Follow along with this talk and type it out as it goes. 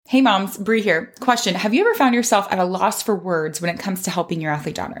Hey moms, Bree here. Question, have you ever found yourself at a loss for words when it comes to helping your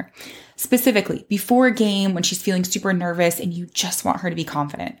athlete daughter? Specifically, before a game when she's feeling super nervous and you just want her to be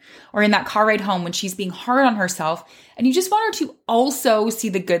confident. Or in that car ride home when she's being hard on herself and you just want her to also see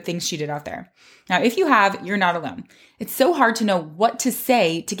the good things she did out there. Now, if you have, you're not alone. It's so hard to know what to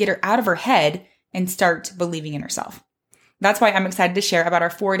say to get her out of her head and start believing in herself. That's why I'm excited to share about our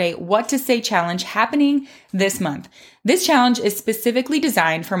 4-day What to Say challenge happening this month. This challenge is specifically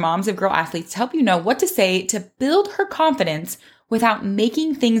designed for moms of girl athletes to help you know what to say to build her confidence without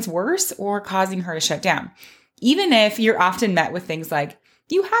making things worse or causing her to shut down. Even if you're often met with things like,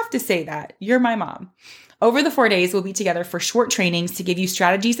 you have to say that, you're my mom. Over the 4 days, we'll be together for short trainings to give you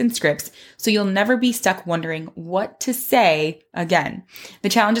strategies and scripts so you'll never be stuck wondering what to say again. The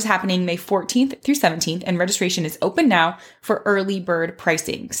challenge is happening May 14th through 17th, and registration is open now for early bird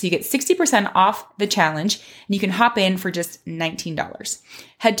pricing. So you get 60% off the challenge, and you can hop in for just $19.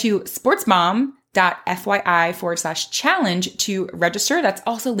 Head to sportsmom.fyi/challenge to register. That's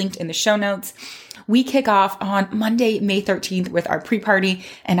also linked in the show notes. We kick off on Monday, May 13th with our pre-party,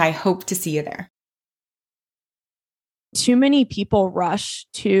 and I hope to see you there. Too many people rush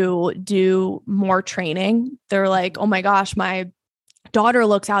to do more training. They're like, oh my gosh, my daughter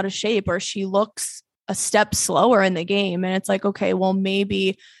looks out of shape or she looks a step slower in the game. And it's like, okay, well,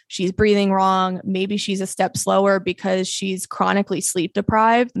 maybe she's breathing wrong. Maybe she's a step slower because she's chronically sleep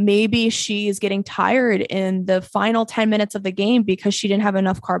deprived. Maybe she's getting tired in the final 10 minutes of the game because she didn't have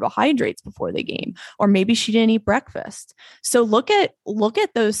enough carbohydrates before the game, or maybe she didn't eat breakfast. So look at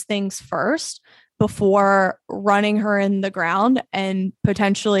those things first before running her in the ground and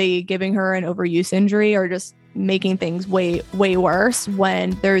potentially giving her an overuse injury or just making things way, way worse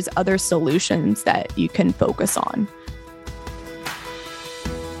when there's other solutions that you can focus on.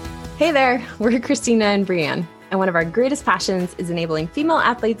 Hey there, we're Christina and Brianne, and one of our greatest passions is enabling female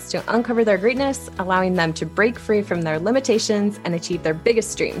athletes to uncover their greatness, allowing them to break free from their limitations and achieve their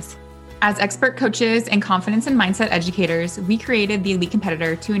biggest dreams. As expert coaches and confidence and mindset educators, we created the Elite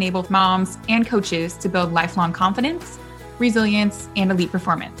Competitor to enable moms and coaches to build lifelong confidence, resilience, and elite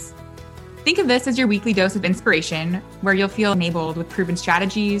performance. Think of this as your weekly dose of inspiration, where you'll feel enabled with proven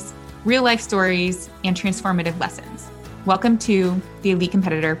strategies, real-life stories, and transformative lessons. Welcome to the Elite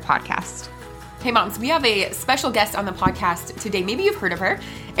Competitor podcast. Hey moms, we have a special guest on the podcast today. Maybe you've heard of her.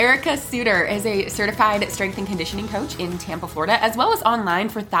 Erica Suter is a certified strength and conditioning coach in Tampa, Florida, as well as online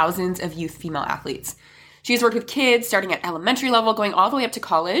for thousands of youth female athletes. She has worked with kids starting at elementary level, going all the way up to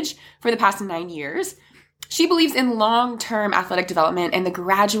college for the past 9 years. She believes in long-term athletic development and the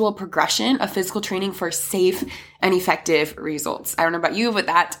gradual progression of physical training for safe and effective results. I don't know about you, but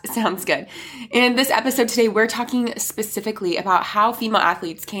that sounds good. In this episode today, we're talking specifically about how female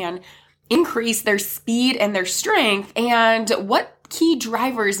athletes can increase their speed and their strength and what key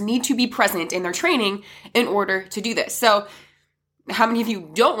drivers need to be present in their training in order to do this. So how many of you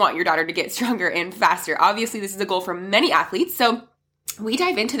don't want your daughter to get stronger and faster? Obviously, this is a goal for many athletes. So we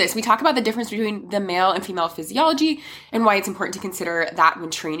dive into this. We talk about the difference between the male and female physiology and why it's important to consider that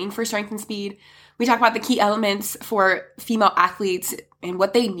when training for strength and speed. We talk about the key elements for female athletes and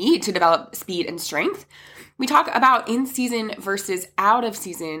what they need to develop speed and strength. We talk about in-season versus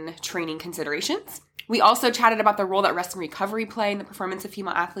out-of-season training considerations. We also chatted about the role that rest and recovery play in the performance of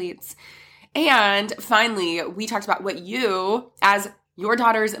female athletes. And finally, we talked about what you, as your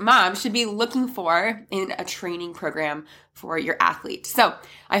daughter's mom, should be looking for in a training program for your athlete. So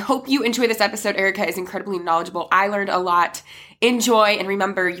I hope you enjoy this episode. Erica is incredibly knowledgeable. I learned a lot. Enjoy, and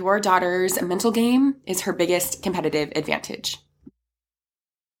remember, your daughter's mental game is her biggest competitive advantage.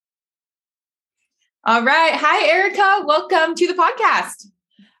 All right. Hi, Erica. Welcome to the podcast.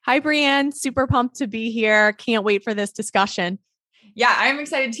 Hi, Brianne. Super pumped to be here. Can't wait for this discussion. Yeah, I'm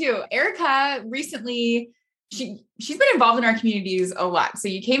excited too. Erica recently, she's been involved in our communities a lot. So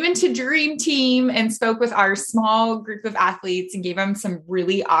you came into Dream Team and spoke with our small group of athletes and gave them some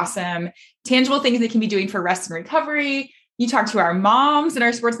really awesome, tangible things they can be doing for rest and recovery. You talked to our moms and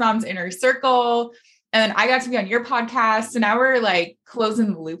our sports moms inner circle. And then I got to be on your podcast. So now we're like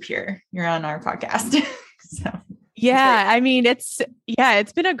closing the loop here. You're on our podcast. Yeah. I mean, it's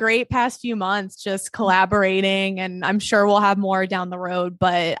been a great past few months just collaborating, and I'm sure we'll have more down the road,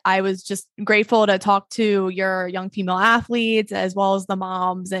 but I was just grateful to talk to your young female athletes as well as the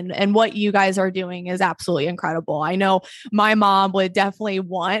moms, and what you guys are doing is absolutely incredible. I know my mom would definitely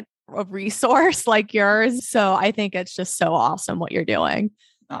want a resource like yours. So I think it's just so awesome what you're doing.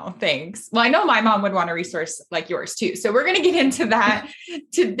 Oh, thanks. Well, I know my mom would want a resource like yours too. So we're going to get into that.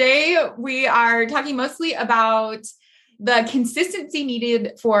 Today, we are talking mostly about the consistency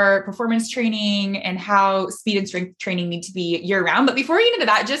needed for performance training and how speed and strength training need to be year round. But before we get into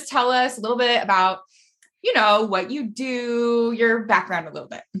that, just tell us a little bit about, what you do, your background a little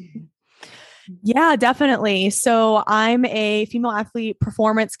bit. Yeah, definitely. So I'm a female athlete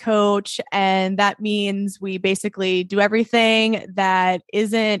performance coach, and that means we basically do everything that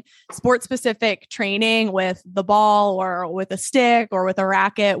isn't sport specific training with the ball or with a stick or with a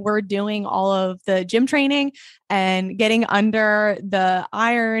racket. We're doing all of the gym training and getting under the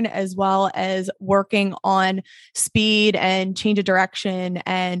iron, as well as working on speed and change of direction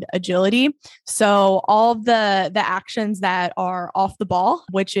and agility. So all of the actions that are off the ball,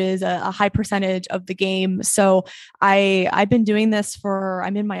 which is a high percentage of the game. So I've been doing this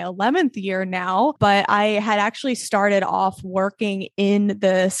I'm in my 11th year now, but I had actually started off working in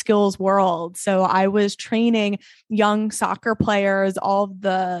the skills world. So I was training young soccer players, all of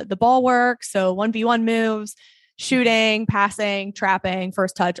the ball work. So 1v1 moves, shooting, passing, trapping,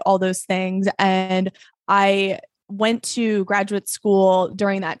 first touch, all those things. And I went to graduate school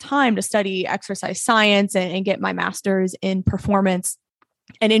during that time to study exercise science and get my master's in performance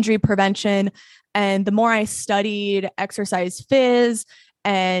and injury prevention. And the more I studied exercise phys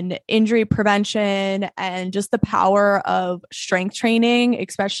and injury prevention and just the power of strength training,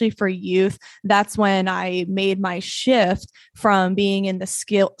 especially for youth, that's when I made my shift from being in the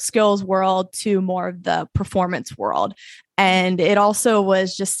skills world to more of the performance world. And it also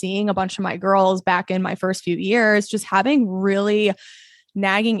was just seeing a bunch of my girls back in my first few years, just having really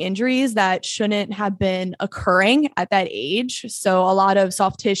nagging injuries that shouldn't have been occurring at that age. So a lot of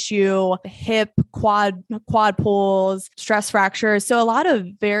soft tissue, hip, quad pulls, stress fractures. So a lot of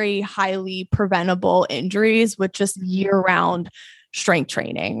very highly preventable injuries with just year-round strength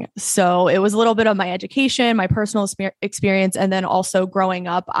training. So it was a little bit of my education, my personal experience, and then also growing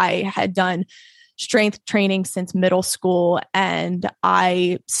up, I had done strength training since middle school, and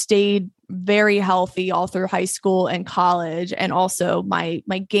I stayed very healthy all through high school and college. And also my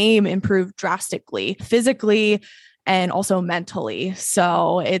game improved drastically, physically and also mentally.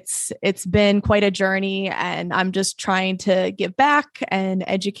 So it's been quite a journey, and I'm just trying to give back and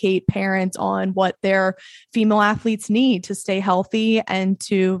educate parents on what their female athletes need to stay healthy and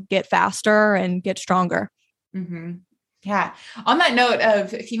to get faster and get stronger. Mm-hmm. Yeah. On that note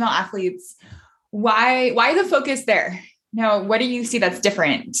of female athletes, why the focus there? Now, what do you see that's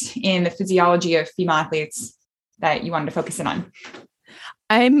different in the physiology of female athletes that you wanted to focus in on?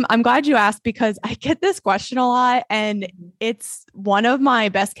 I'm glad you asked, because I get this question a lot, and it's one of my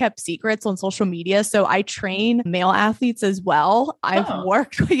best kept secrets on social media. So I train male athletes as well. I've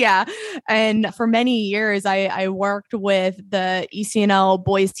worked, and for many years I worked with the ECNL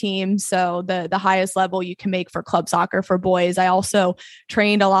boys team. So the highest level you can make for club soccer for boys. I also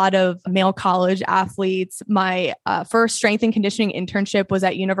trained a lot of male college athletes. My first strength and conditioning internship was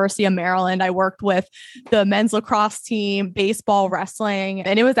at University of Maryland. I worked with the men's lacrosse team, baseball, wrestling,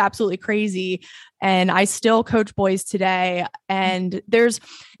 and it was absolutely crazy. And I still coach boys today. And there's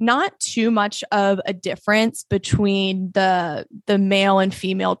not too much of a difference between the male and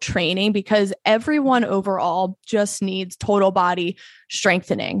female training, because everyone overall just needs total body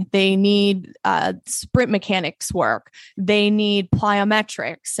strengthening. They need sprint mechanics work. They need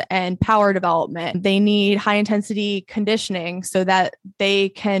plyometrics and power development. They need high intensity conditioning so that they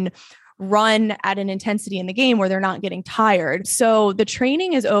can run at an intensity in the game where they're not getting tired. So the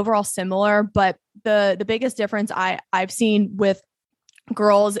training is overall similar, but the biggest difference I've seen with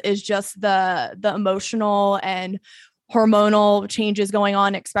girls is just the emotional and hormonal changes going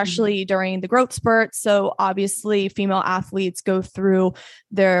on, especially during the growth spurt. So obviously female athletes go through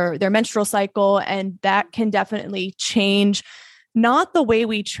their menstrual cycle, and that can definitely change not the way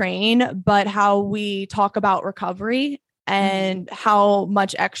we train, but how we talk about recovery and how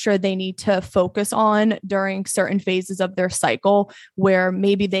much extra they need to focus on during certain phases of their cycle, where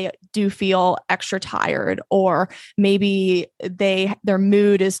maybe they do feel extra tired, or maybe their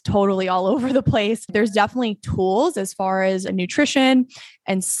mood is totally all over the place. There's definitely tools as far as nutrition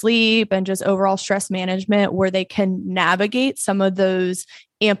and sleep and just overall stress management where they can navigate some of those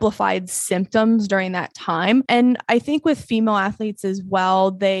amplified symptoms during that time. And I think with female athletes as well,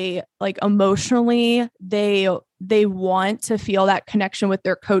 they emotionally, they want to feel that connection with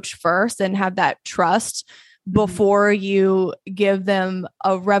their coach first and have that trust before you give them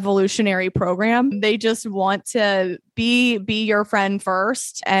a revolutionary program. They just want to be your friend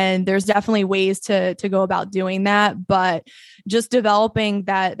first. And there's definitely ways to go about doing that. But just developing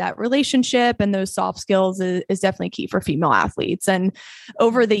that relationship and those soft skills is definitely key for female athletes. And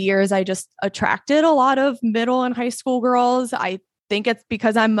over the years, I just attracted a lot of middle and high school girls. I think it's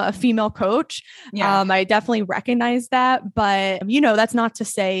because I'm a female coach. Yeah. I definitely recognize that, but that's not to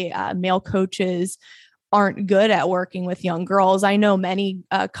say male coaches aren't good at working with young girls. I know many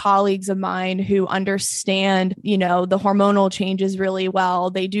colleagues of mine who understand, the hormonal changes really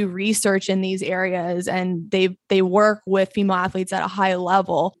well. They do research in these areas and they work with female athletes at a high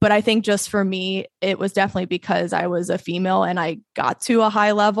level. But I think just for me, it was definitely because I was a female and I got to a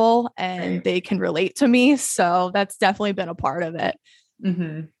high level and they can relate to me. So that's definitely been a part of it.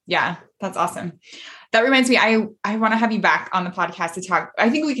 Mm-hmm. Yeah, that's awesome. That reminds me, I want to have you back on the podcast to talk. I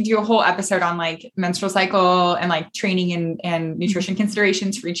think we could do a whole episode on like menstrual cycle and like training and nutrition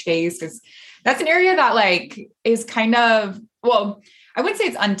considerations for each phase. Cause that's an area that like is kind of, well, I wouldn't say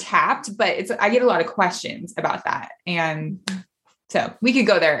it's untapped, but I get a lot of questions about that. And so we could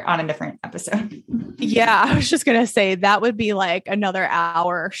go there on a different episode. Yeah. I was just going to say that would be like another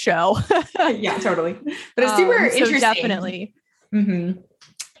hour show. Yeah, totally. But it's super interesting. Definitely. Mm-hmm.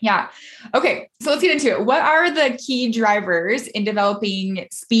 Yeah. Okay. So let's get into it. What are the key drivers in developing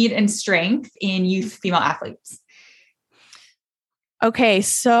speed and strength in youth female athletes? Okay.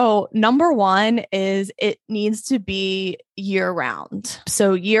 So number one is it needs to be year round.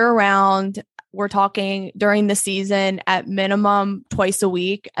 So year round, we're talking during the season at minimum twice a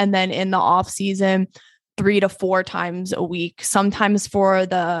week. And then in the off season, 3 to 4 times a week. Sometimes for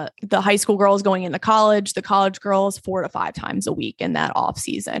the high school girls going into college, the college girls 4 to 5 times a week in that off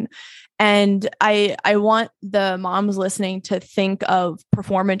season. And I want the moms listening to think of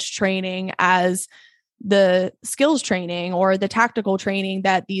performance training as the skills training or the tactical training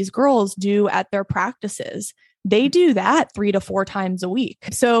that these girls do at their practices. They do that 3 to 4 times a week.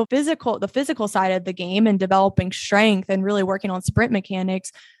 So the physical side of the game and developing strength and really working on sprint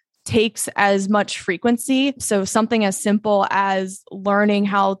mechanics takes as much frequency. So something as simple as learning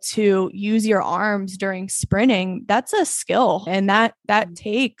how to use your arms during sprinting, that's a skill. And that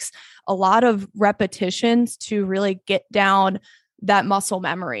takes a lot of repetitions to really get down that muscle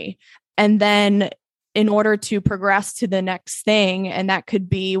memory. And then in order to progress to the next thing, and that could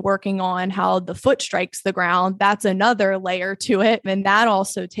be working on how the foot strikes the ground, that's another layer to it. And that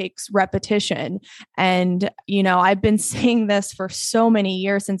also takes repetition. And, I've been saying this for so many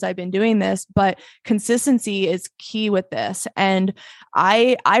years since I've been doing this, but consistency is key with this. And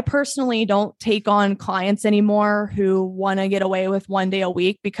I personally don't take on clients anymore who want to get away with 1 day a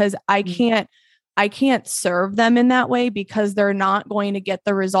week because I can't serve them in that way because they're not going to get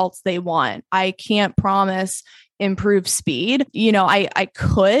the results they want. I can't promise improved speed. I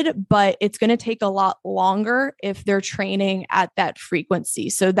could, but it's going to take a lot longer if they're training at that frequency.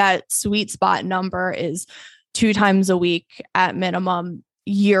 So that sweet spot number is 2 times a week at minimum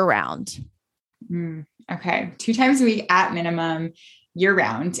year round. Okay. 2 times a week at minimum year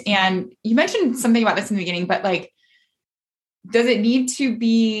round. And you mentioned something about this in the beginning, but like, does it need to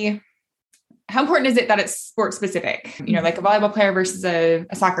be, how important is it that it's sport specific? Like a volleyball player versus a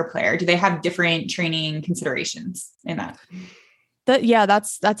soccer player, do they have different training considerations in that?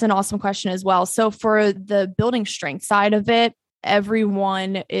 That's an awesome question as well. So for the building strength side of it,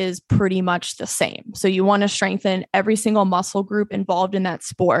 everyone is pretty much the same. So you want to strengthen every single muscle group involved in that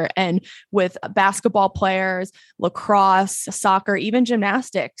sport. And with basketball players, lacrosse, soccer, even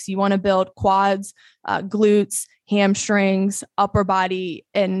gymnastics, you want to build quads, glutes, hamstrings, upper body.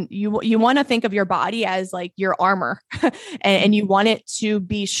 And you want to think of your body as like your armor and you want it to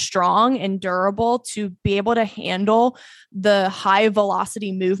be strong and durable to be able to handle the high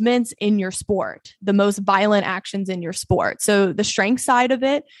velocity movements in your sport, the most violent actions in your sport. So the strength side of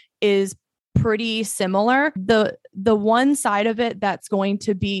it is pretty similar. The one side of it that's going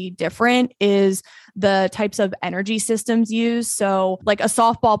to be different is the types of energy systems used. So like a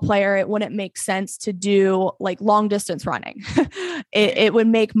softball player, it wouldn't make sense to do like long distance running. It would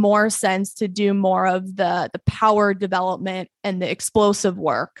make more sense to do more of the power development and the explosive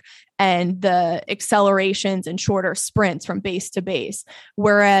work and the accelerations and shorter sprints from base to base.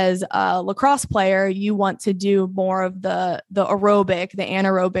 Whereas a lacrosse player, you want to do more of the aerobic, the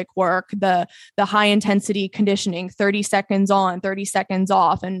anaerobic work, the high intensity conditioning, 30 seconds on, 30 seconds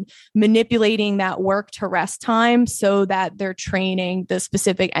off, and manipulating that work to rest time so that they're training the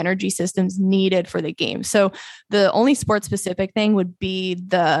specific energy systems needed for the game. So the only sport specific thing would be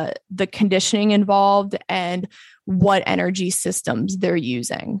the conditioning involved and what energy systems they're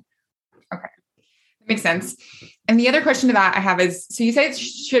using. Okay. That makes sense. And the other question to that I have is, so you say it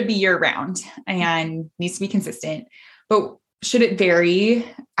should be year round and needs to be consistent, but should it vary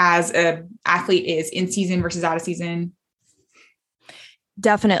as an athlete is in season versus out of season?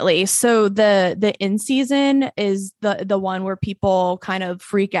 Definitely. So the in season is the one where people kind of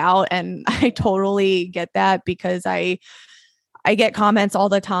freak out. And I totally get that because I I get comments all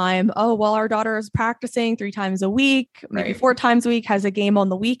the time. Oh, well, our daughter is practicing 3 times a week, maybe 4 times a week, has a game on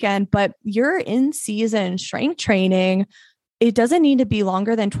the weekend, but you're in season strength training. It doesn't need to be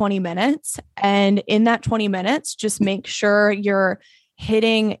longer than 20 minutes. And in that 20 minutes, just make sure you're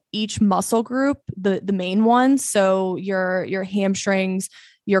hitting each muscle group, the main ones. So your hamstrings,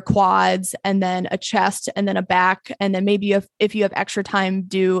 your quads, and then a chest, and then a back. And then maybe if you have extra time,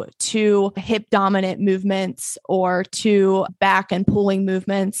 do 2 hip dominant movements or 2 back and pulling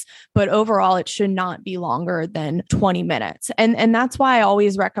movements. But overall, it should not be longer than 20 minutes. And that's why I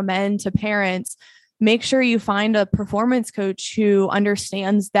always recommend to parents, make sure you find a performance coach who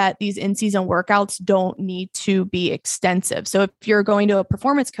understands that these in-season workouts don't need to be extensive. So if you're going to a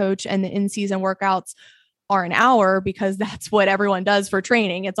performance coach and the in-season workouts are an hour, because that's what everyone does for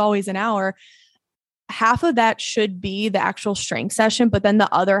training, it's always an hour, half of that should be the actual strength session, but then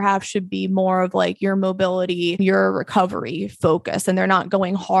the other half should be more of like your mobility, your recovery focus, and they're not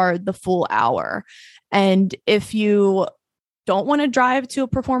going hard the full hour. And if you don't want to drive to a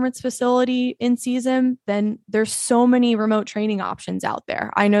performance facility in season, then there's so many remote training options out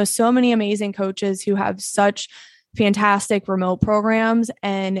there. I know so many amazing coaches who have such fantastic remote programs,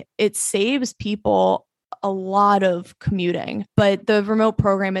 and it saves people a lot of commuting. But the remote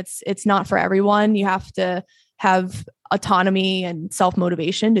program, it's not for everyone. You have to have autonomy and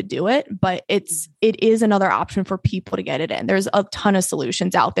self-motivation to do it, but it is another option for people to get it in. There's a ton of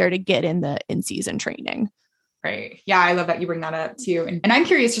solutions out there to get in the in-season training. Right. Yeah. I love that you bring that up too. And I'm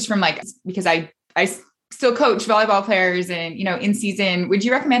curious just from like, because I still coach volleyball players and, in season, would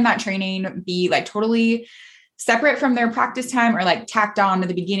you recommend that training be like totally separate from their practice time, or like tacked on to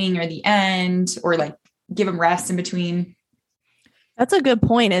the beginning or the end, or like give them rest in between? That's a good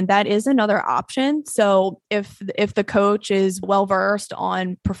point. And that is another option. So if the coach is well-versed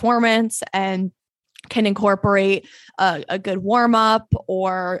on performance and can incorporate a good warm up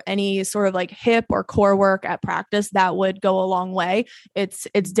or any sort of like hip or core work at practice, that would go a long way. It's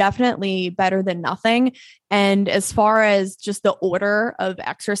definitely better than nothing. And as far as just the order of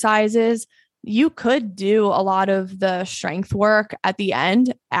exercises, you could do a lot of the strength work at the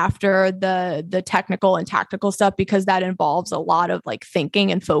end after the technical and tactical stuff, because that involves a lot of like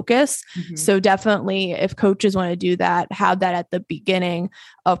thinking and focus. Mm-hmm. So definitely, if coaches want to do that, have that at the beginning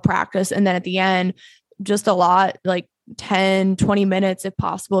of practice. And then at the end, just a lot, like 10, 20 minutes, if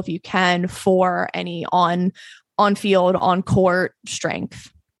possible, if you can, for any on field, on court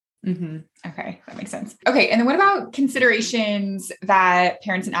strength. Mm-hmm. Okay. That makes sense. Okay. And then what about considerations that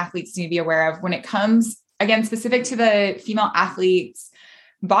parents and athletes need to be aware of when it comes, again, specific to the female athlete's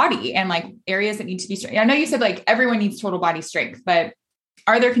body and like areas that need to be strength? I know you said like everyone needs total body strength, but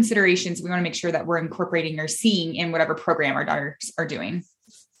are there considerations we want to make sure that we're incorporating or seeing in whatever program our daughters are doing?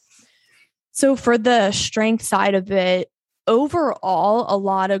 So for the strength side of it, overall, a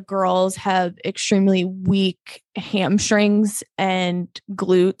lot of girls have extremely weak hamstrings and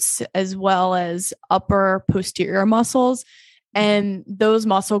glutes, as well as upper posterior muscles. And those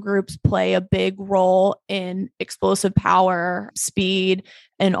muscle groups play a big role in explosive power, speed,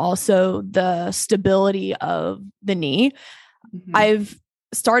 and also the stability of the knee. Mm-hmm. I've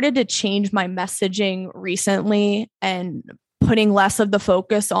started to change my messaging recently and putting less of the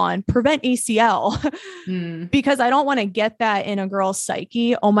focus on prevent ACL because I don't want to get that in a girl's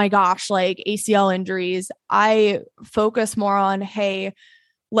psyche. Oh my gosh, like ACL injuries. I focus more on, hey,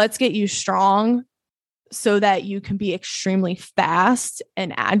 let's get you strong so that you can be extremely fast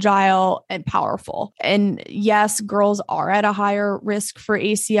and agile and powerful. And yes, girls are at a higher risk for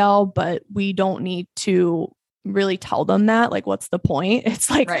ACL, but we don't need to really tell them that. Like, what's the point? It's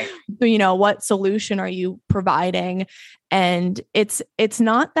like, right. What solution are you providing? And it's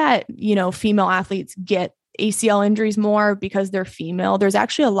not that, female athletes get ACL injuries more because they're female. There's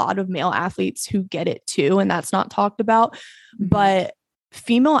actually a lot of male athletes who get it too, and that's not talked about. Mm-hmm. But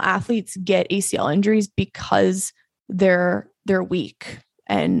female athletes get ACL injuries because they're weak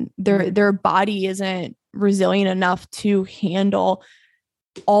and their body isn't resilient enough to handle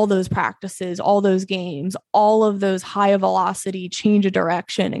all those practices, all those games, all of those high velocity change of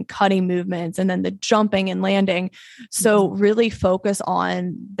direction and cutting movements, and then the jumping and landing. So really focus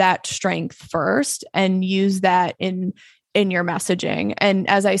on that strength first and use that in your messaging. And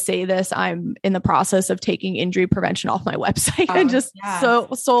as I say this, I'm in the process of taking injury prevention off my website and just so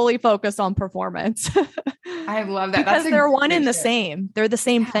solely focus on performance. I love that. Because they're one and the same. They're the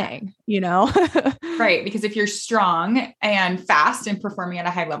same thing, Right. Because if you're strong and fast and performing at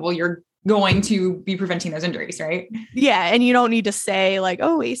a high level, you're going to be preventing those injuries, right? Yeah. And you don't need to say like,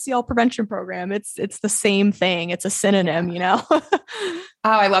 oh, ACL prevention program. It's the same thing. It's a synonym, you know? Oh,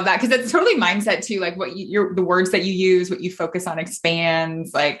 I love that. Cause it's totally mindset too. Like what the words that you use, what you focus on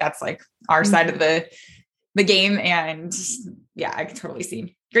expands, like that's like our side of the game. And yeah, I can totally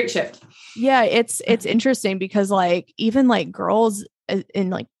see. Great shift. Yeah. It's interesting because like, even like girls in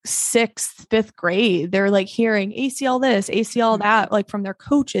like 6th, 5th grade, they're like hearing ACL this, ACL that, like from their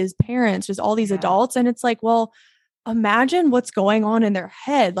coaches, parents, just all these adults. And it's like, well, imagine what's going on in their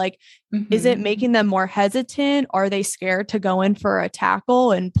head. Like, is it making them more hesitant? Are they scared to go in for a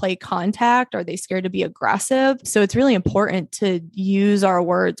tackle and play contact? Are they scared to be aggressive? So it's really important to use our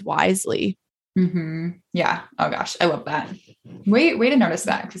words wisely. Yeah. Oh gosh. I love that. Way to notice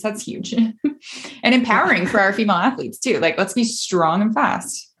that, because that's huge and empowering for our female athletes too. Like, let's be strong and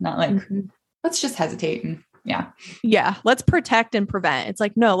fast, not like, let's just hesitate. And yeah. Let's protect and prevent. It's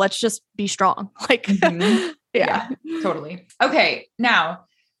like, no, let's just be strong. Like, yeah, totally. Okay. Now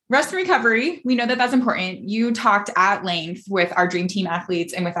rest and recovery. We know that that's important. You talked at length with our dream team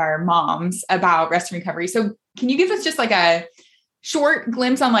athletes and with our moms about rest and recovery. So can you give us just like a short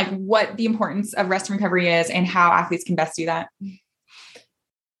glimpse on like what the importance of rest and recovery is and how athletes can best do that?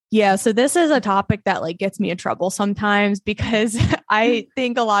 Yeah. So this is a topic that like gets me in trouble sometimes because I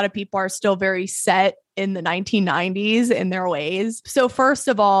think a lot of people are still very set in the 1990s in their ways. So first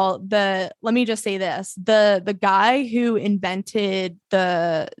of all, let me just say this, the guy who invented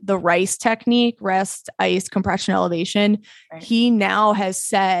the RICE technique, rest, ice, compression, elevation, he now has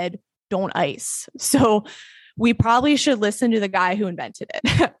said, don't ice. So we probably should listen to the guy who invented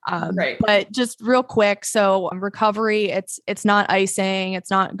it. But just real quick. So recovery, it's not icing. It's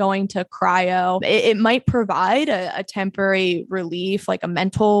not going to cryo. It might provide a temporary relief, like a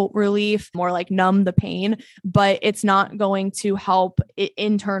mental relief, more like numb the pain, but it's not going to help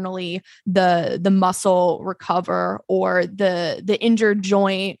internally the muscle recover or the injured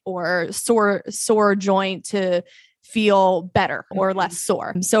joint or sore joint to feel better or less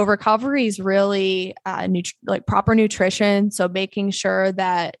sore. So recovery is really like proper nutrition. So making sure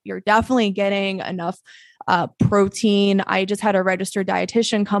that you're definitely getting enough protein. I just had a registered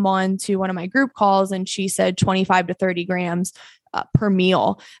dietitian come on to one of my group calls, and she said 25 to 30 grams per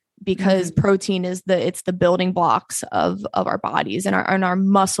meal, because protein is the building blocks of our bodies, and our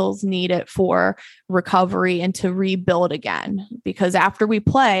muscles need it for recovery and to rebuild again. Because after we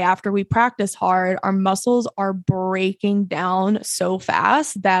practice hard, our muscles are breaking down so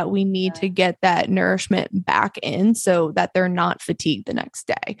fast that we need to get that nourishment back in so that they're not fatigued the next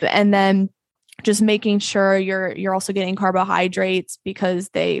day. And then just making sure you're also getting carbohydrates because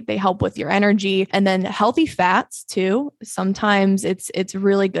they help with your energy, and then healthy fats too. Sometimes it's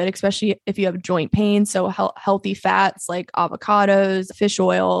really good, especially if you have joint pain. So healthy fats like avocados, fish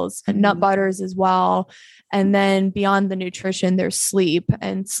oils, nut butters as well. And then beyond the nutrition, there's sleep,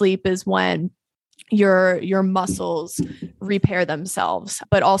 and sleep is when your muscles repair themselves,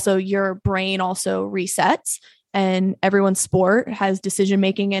 but also your brain also resets. And everyone's sport has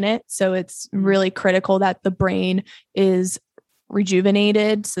decision-making in it. So it's really critical that the brain is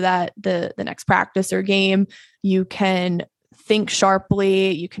rejuvenated so that the next practice or game, you can think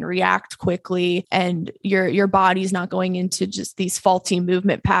sharply, you can react quickly, and your body's not going into just these faulty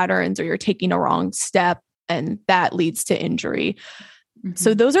movement patterns, or you're taking a wrong step and that leads to injury.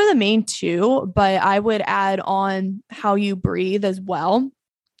 So those are the main two, but I would add on how you breathe as well.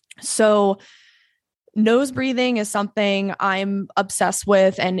 So nose breathing is something I'm obsessed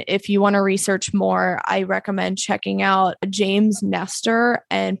with. And if you want to research more, I recommend checking out James Nestor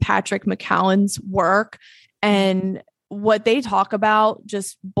and Patrick McCowan's work. And what they talk about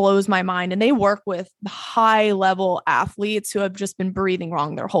just blows my mind. And they work with high level athletes who have just been breathing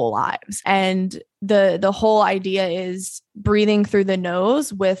wrong their whole lives. And the whole idea is breathing through the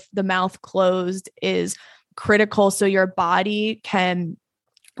nose with the mouth closed is critical so your body can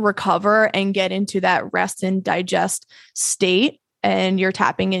recover and get into that rest and digest state, and you're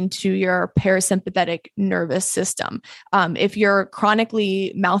tapping into your parasympathetic nervous system. If you're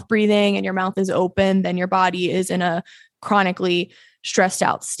chronically mouth breathing and your mouth is open, then your body is in a chronically stressed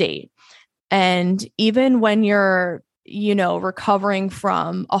out state. And even when you're, recovering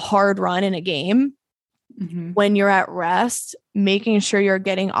from a hard run in a game, when you're at rest, making sure you're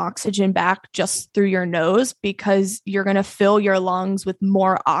getting oxygen back just through your nose, because you're going to fill your lungs with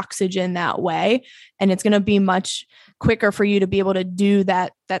more oxygen that way. And it's going to be much quicker for you to be able to do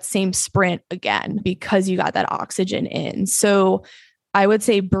that same sprint again because you got that oxygen in. So I would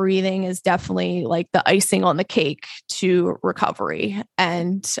say breathing is definitely like the icing on the cake to recovery.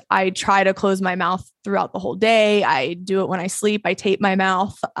 And I try to close my mouth throughout the whole day. I do it when I sleep. I tape my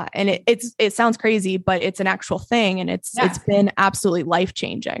mouth, and it sounds crazy, but it's an actual thing, and it's been absolutely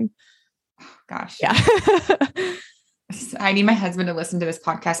life-changing. Gosh. Yeah. I need my husband to listen to this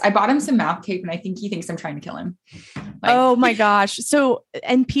podcast. I bought him some mouth tape and I think he thinks I'm trying to kill him. Oh my gosh. So,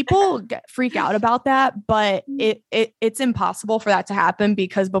 and people freak out about that, but it's impossible for that to happen,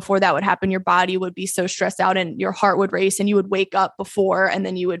 because before that would happen, your body would be so stressed out and your heart would race and you would wake up before, and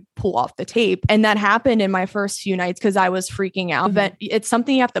then you would pull off the tape. And that happened in my first few nights because I was freaking out. But it's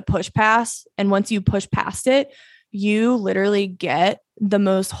something you have to push past. And once you push past it, you literally get the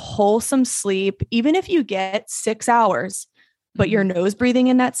most wholesome sleep. Even if you get 6 hours, but you're nose breathing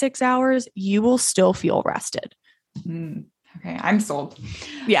in that 6 hours, you will still feel rested. Okay. I'm sold.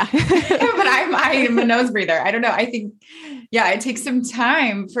 Yeah. But I'm a nose breather. I don't know. I think, it takes some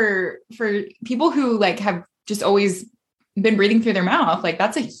time for people who like have just always been breathing through their mouth. Like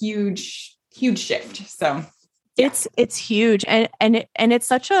that's a huge, huge shift. So it's huge. And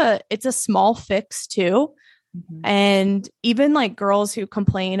it's it's a small fix too. And even like girls who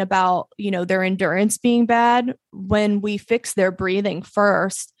complain about, their endurance being bad, when we fix their breathing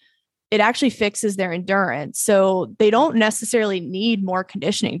first, it actually fixes their endurance. So they don't necessarily need more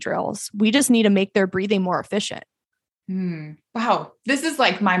conditioning drills. We just need to make their breathing more efficient. Wow. This is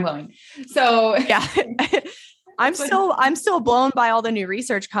like mind blowing. So yeah, I'm still blown by all the new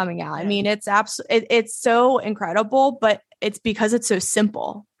research coming out. I mean, it's it's so incredible, but it's because it's so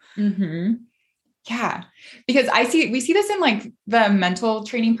simple. Yeah. Because we see this in like the mental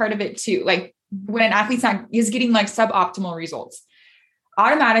training part of it too. Like when an athlete is getting like suboptimal results,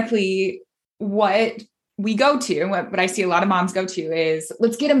 automatically what we go to, what I see a lot of moms go to is,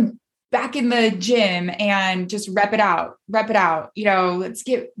 let's get them back in the gym and just rep it out, let's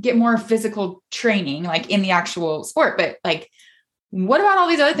get more physical training, like in the actual sport. But like, what about all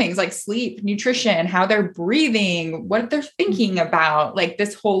these other things like sleep, nutrition, how they're breathing, what they're thinking about? Like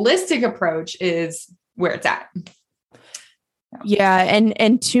this holistic approach is where it's at. Yeah.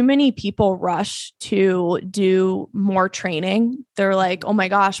 And too many people rush to do more training. They're like, oh my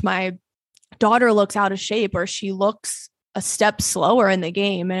gosh, my daughter looks out of shape, or she looks a step slower in the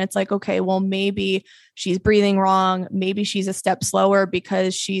game. And it's like, okay, well, maybe she's breathing wrong. Maybe she's a step slower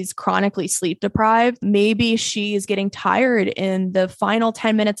because she's chronically sleep deprived. Maybe she's getting tired in the final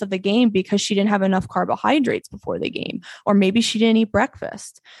 10 minutes of the game because she didn't have enough carbohydrates before the game, or maybe she didn't eat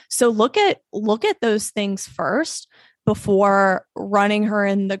breakfast. So look at those things first before running her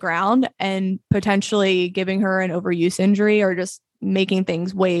in the ground and potentially giving her an overuse injury, or just making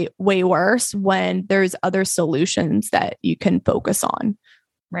things way, way worse when there's other solutions that you can focus on.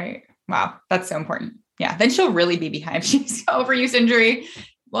 Right. Wow. That's so important. Yeah. Then she'll really be behind. She's overuse injury.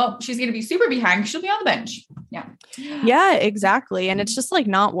 Well, she's going to be super behind. She'll be on the bench. Yeah. Yeah, exactly. And it's just like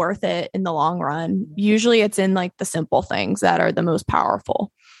not worth it in the long run. Usually it's in like the simple things that are the most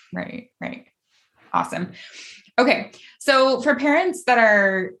powerful. Right. Right. Awesome. Okay. So for parents that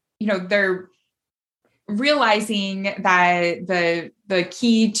are, they're realizing that the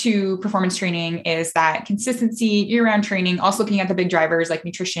key to performance training is that consistency, year-round training, also looking at the big drivers like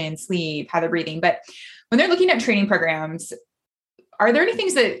nutrition, sleep, how they're breathing. But when they're looking at training programs, are there any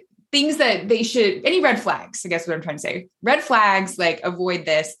things that they should, any red flags, I guess what I'm trying to say, red flags, like avoid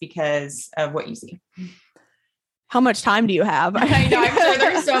this because of what you see? How much time do you have? I know, I'm sure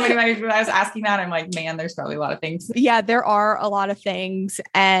there's so many. When I was asking that, I'm like, man, there's probably a lot of things. Yeah, there are a lot of things.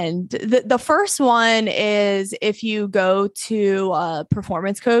 And the first one is if you go to a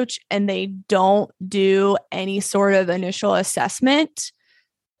performance coach and they don't do any sort of initial assessment,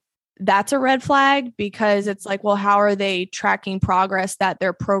 that's a red flag, because it's like, well, how are they tracking progress that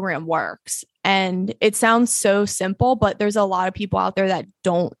their program works? And it sounds so simple, but there's a lot of people out there that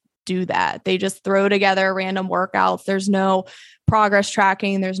don't do that. They just throw together random workouts. There's no progress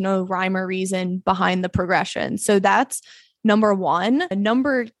tracking. There's no rhyme or reason behind the progression. So that's number one.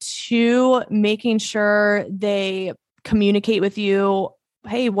 Number two, making sure they communicate with you.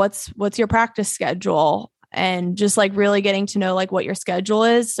 Hey, what's your practice schedule? And just like really getting to know like what your schedule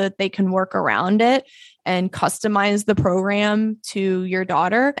is so that they can work around it and customize the program to your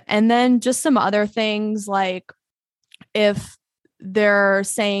daughter. And then just some other things, like if they're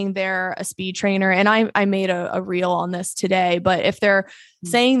saying they're a speed trainer, and I made a reel on this today, but if they're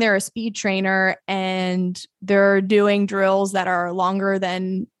saying they're a speed trainer and they're doing drills that are longer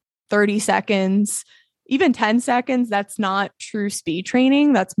than 30 seconds, even 10 seconds, that's not true speed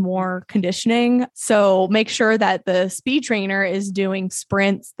training. That's more conditioning. So make sure that the speed trainer is doing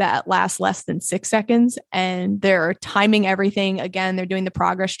sprints that last less than 6 seconds, and they're timing everything. Again, they're doing the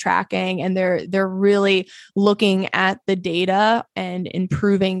progress tracking, and they're really looking at the data and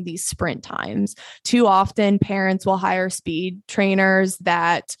improving these sprint times. Too often parents will hire speed trainers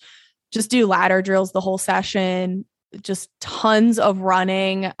that just do ladder drills the whole session, just tons of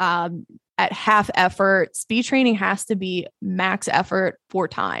running, at half effort. Speed training has to be max effort for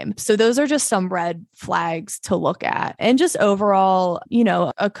time. So those are just some red flags to look at. And just overall,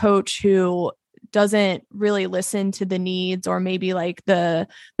 a coach who doesn't really listen to the needs, or maybe like the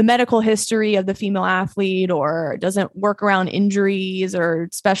medical history of the female athlete, or doesn't work around injuries or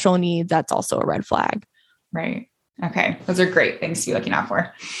special needs, that's also a red flag. Right. Okay. Those are great things to be looking out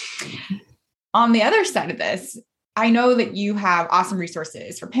for. On the other side of this, I know that you have awesome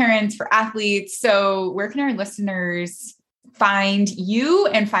resources for parents, for athletes. So where can our listeners find you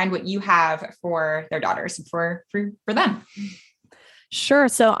and find what you have for their daughters and for them? Sure.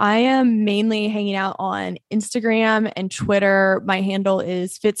 So I am mainly hanging out on Instagram and Twitter. My handle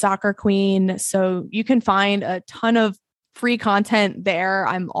is Fit Soccer Queen. So you can find a ton of free content there.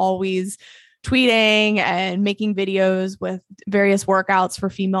 I'm always tweeting and making videos with various workouts for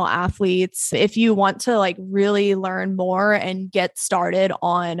female athletes. If you want to like really learn more and get started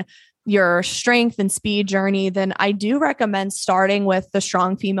on your strength and speed journey, then I do recommend starting with the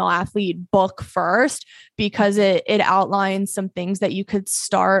Strong Female Athlete book first, because it outlines some things that you could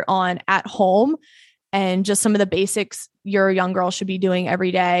start on at home and just some of the basics your young girl should be doing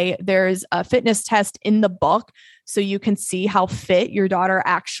every day. There's a fitness test in the book, so you can see how fit your daughter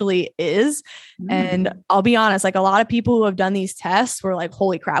actually is. And I'll be honest, like a lot of people who have done these tests were like,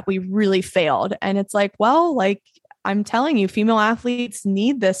 holy crap, we really failed. And it's like, well, like I'm telling you, female athletes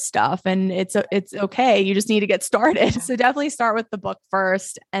need this stuff, and it's okay. You just need to get started. So definitely start with the book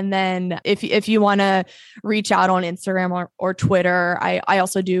first. And then if you want to reach out on Instagram or Twitter, I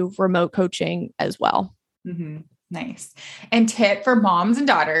also do remote coaching as well. Mm-hmm. Nice. And tip for moms and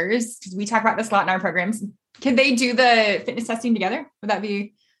daughters, because we talk about this a lot in our programs. Can they do the fitness testing together? Would that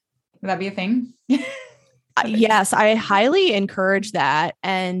be a thing? Yes, I highly encourage that.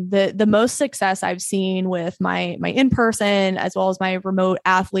 And the most success I've seen with my in-person as well as my remote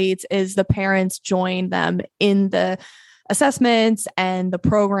athletes is the parents join them in the assessments and the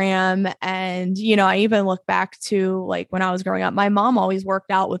program. And, I even look back to like when I was growing up, my mom always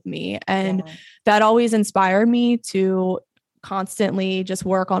worked out with me, and that always inspired me to constantly just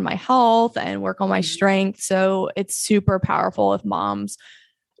work on my health and work on my strength. So it's super powerful if moms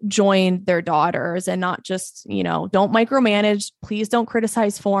join their daughters, and not just, don't micromanage. Please don't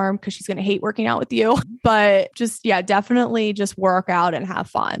criticize form, because she's going to hate working out with you, but just, definitely just work out and have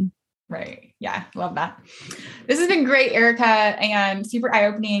fun. Right. Yeah. Love that. This has been great, Erica, and super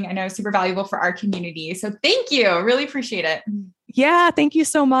eye-opening. I know super valuable for our community. So thank you. Really appreciate it. Yeah. Thank you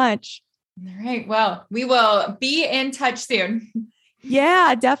so much. All right. Well, we will be in touch soon.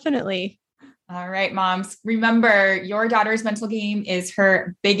 Yeah, definitely. All right, moms, remember your daughter's mental game is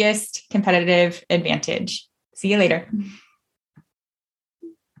her biggest competitive advantage. See you later.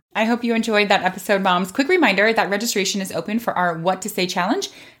 I hope you enjoyed that episode, moms. Quick reminder that registration is open for our What to Say Challenge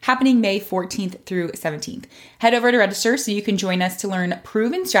happening May 14th through 17th. Head over to register so you can join us to learn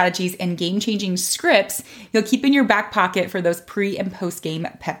proven strategies and game-changing scripts you'll keep in your back pocket for those pre- and post-game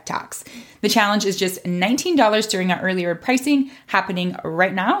pep talks. The challenge is just $19 during our earlier pricing happening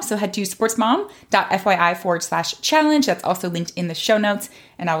right now. So head to sportsmom.fyi/challenge. That's also linked in the show notes,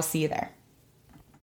 and I will see you there.